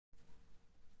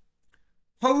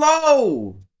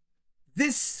Hello!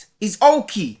 This is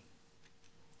Oki.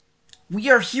 We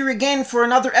are here again for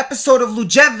another episode of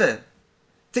Lugheve.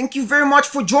 Thank you very much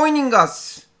for joining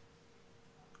us.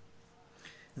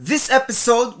 In this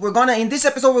episode we're gonna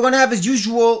have, as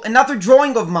usual, another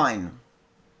drawing of mine.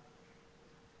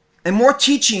 And more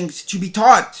teachings to be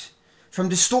taught from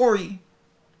the story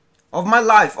of my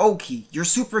life, Oki, your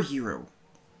superhero.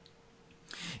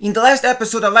 In the last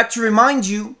episode, I'd like to remind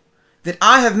you that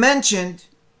I have mentioned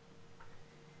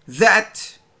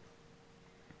that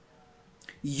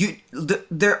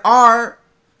there are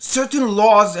certain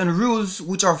laws and rules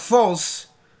which are false,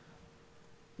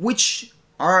 which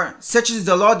are such as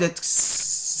the law that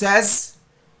says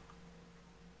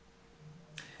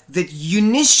that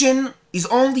unition is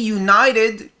only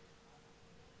united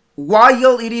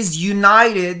while it is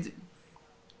united,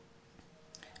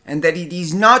 and that it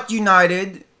is not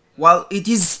united while it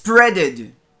is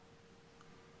spreaded.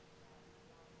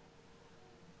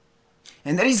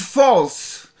 And that is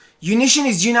false. Unition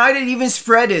is united, even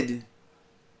spreaded.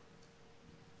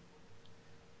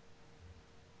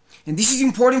 And this is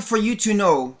important for you to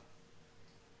know.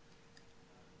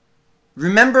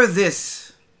 Remember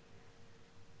this.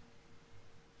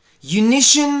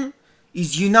 Unition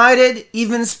is united,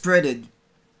 even spreaded.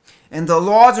 And the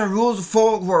laws and rules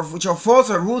which are false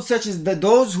are rules such as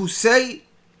those who say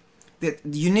that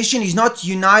unition is not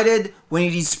united when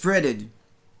it is spreaded.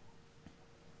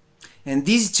 And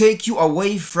these take you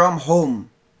away from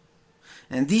home.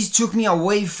 And these took me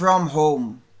away from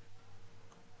home.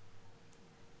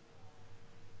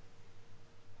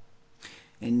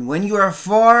 And when you are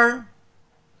far,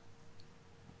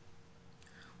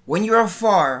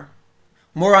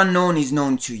 more unknown is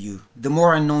known to you. The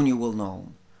more unknown you will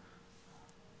know.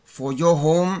 For your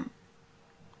home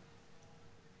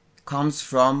comes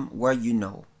from where you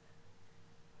know.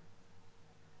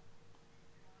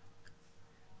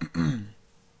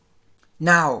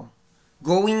 Now,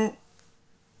 going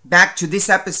back to this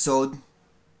episode,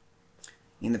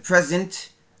 in the present,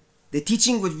 the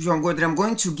teaching that I'm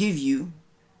going to give you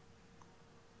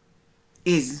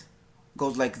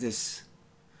goes like this.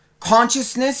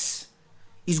 Consciousness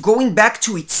is going back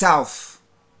to itself.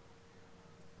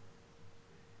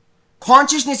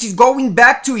 Consciousness is going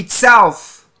back to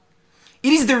itself.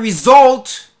 It is the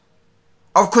result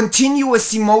of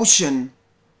continuous emotion.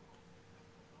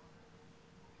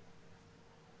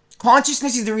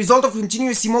 Consciousness is the result of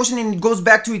continuous emotion, and it goes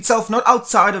back to itself, not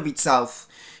outside of itself.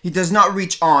 It does not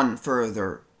reach on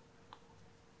further.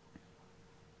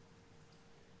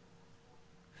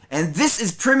 And this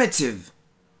is primitive.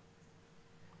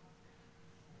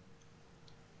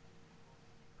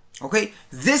 Okay?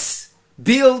 This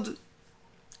build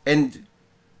and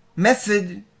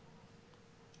method,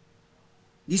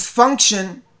 this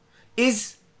function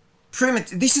is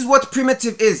primitive. This is what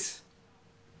primitive is.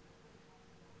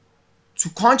 To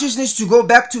consciousness to go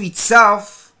back to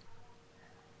itself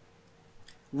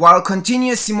while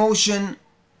continuous emotion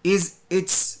is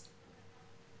its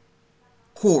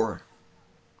core.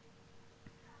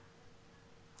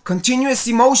 Continuous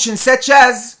emotion such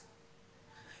as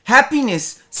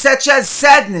happiness, such as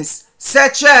sadness,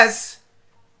 such as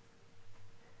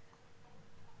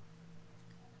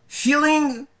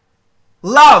feeling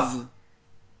love,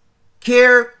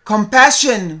 care,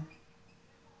 compassion,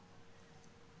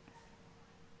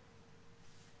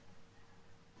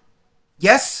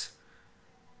 yes?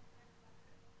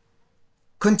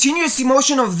 Continuous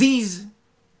emotion of these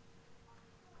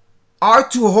are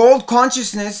to hold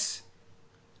consciousness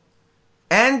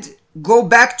and go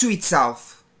back to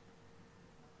itself.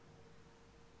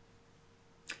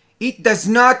 It does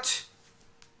not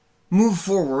move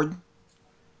forward.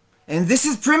 And this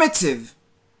is primitive.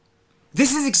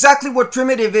 This is exactly what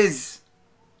primitive is.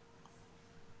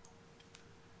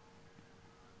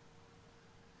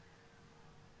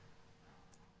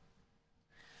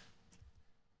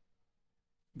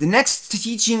 The next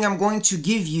teaching I'm going to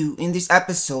give you in this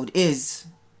episode is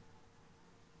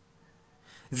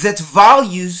that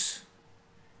values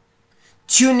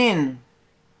tune in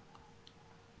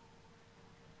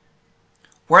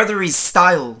where there is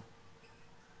style.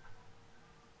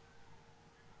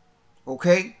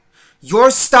 Okay?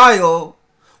 Your style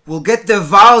will get the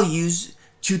values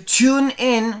to tune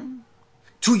in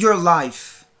to your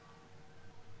life.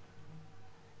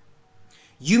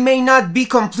 You may not be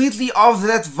completely of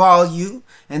that value,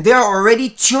 and they are already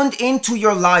tuned into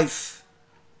your life.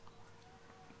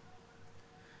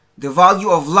 The value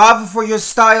of love for your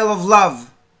style of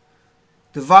love.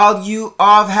 The value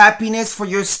of happiness for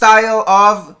your style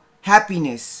of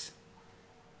happiness.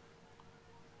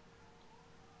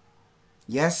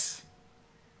 Yes?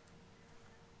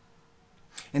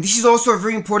 And this is also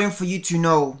very important for you to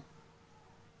know.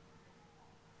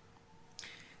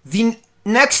 The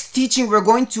next teaching we're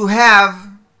going to have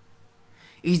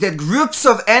is that groups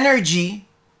of energy,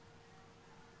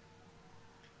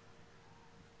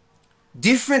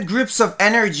 different groups of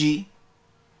energy,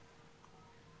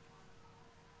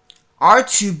 are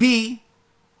to be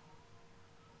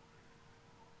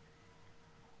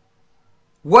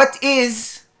what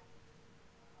is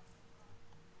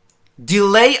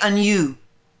delay on you.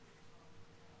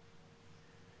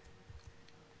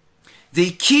 They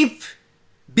keep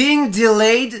being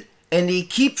delayed and they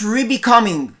keep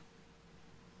re-becoming.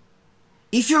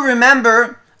 If you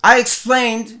remember, I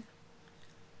explained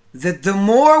that the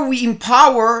more we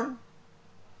empower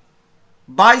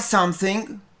by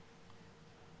something,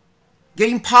 get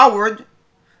empowered,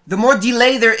 the more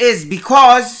delay there is,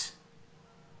 because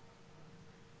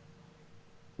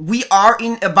we are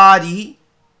in a body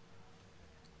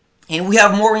and we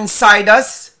have more inside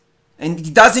us and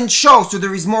it doesn't show, so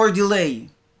there is more delay.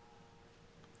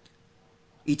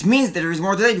 It means that there is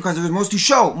more delay because there is more to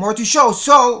show.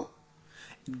 So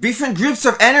different groups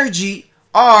of energy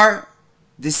are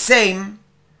the same,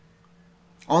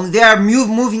 only they are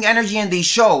moving energy and they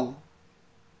show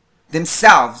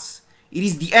themselves. It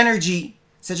is the energy,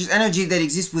 such as energy that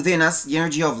exists within us, the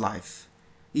energy of life,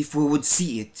 if we would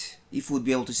see it, if we would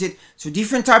be able to see it. So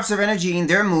different types of energy in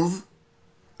their move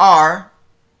are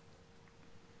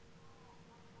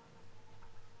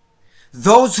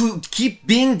those who keep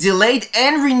being delayed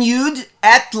and renewed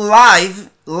at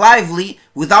lively,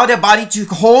 without a body to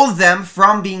hold them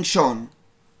from being shown.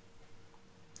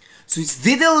 So it's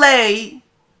the delay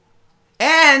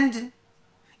and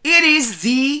it is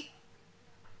the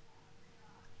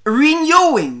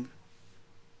renewing.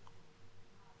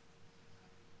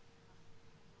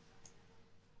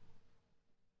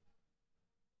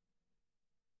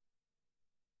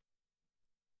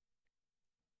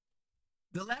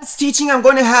 The last teaching I'm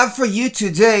going to have for you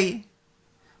today,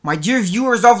 my dear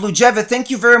viewers of Lugheve, thank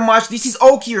you very much. This is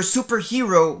Oki, your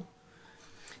superhero.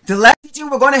 The last teaching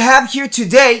we're going to have here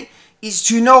today is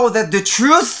to know that the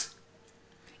truth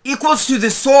equals to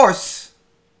the source.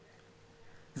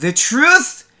 The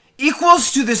truth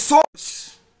equals to the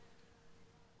source.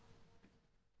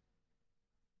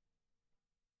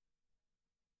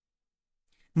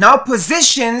 Now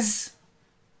positions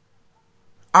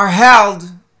are held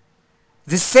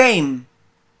the same.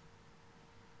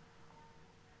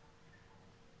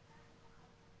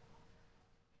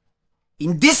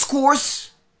 In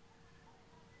discourse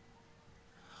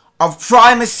of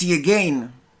primacy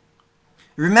again,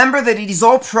 remember that it is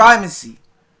all primacy.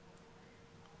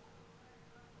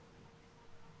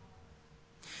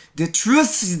 The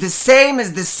truth is the same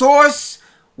as the source,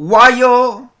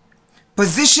 while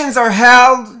positions are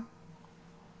held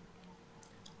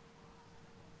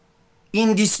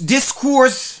in this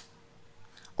discourse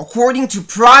according to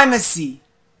primacy.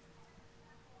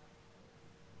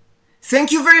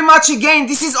 Thank you very much again.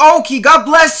 This is Oki. God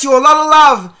bless you. A lot of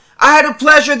love. I had a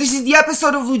pleasure. This is the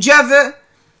episode of Lugheve.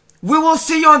 We will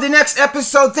see you on the next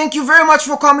episode. Thank you very much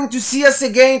for coming to see us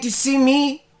again, to see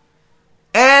me.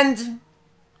 And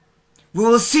we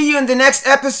will see you in the next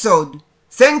episode.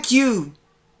 Thank you.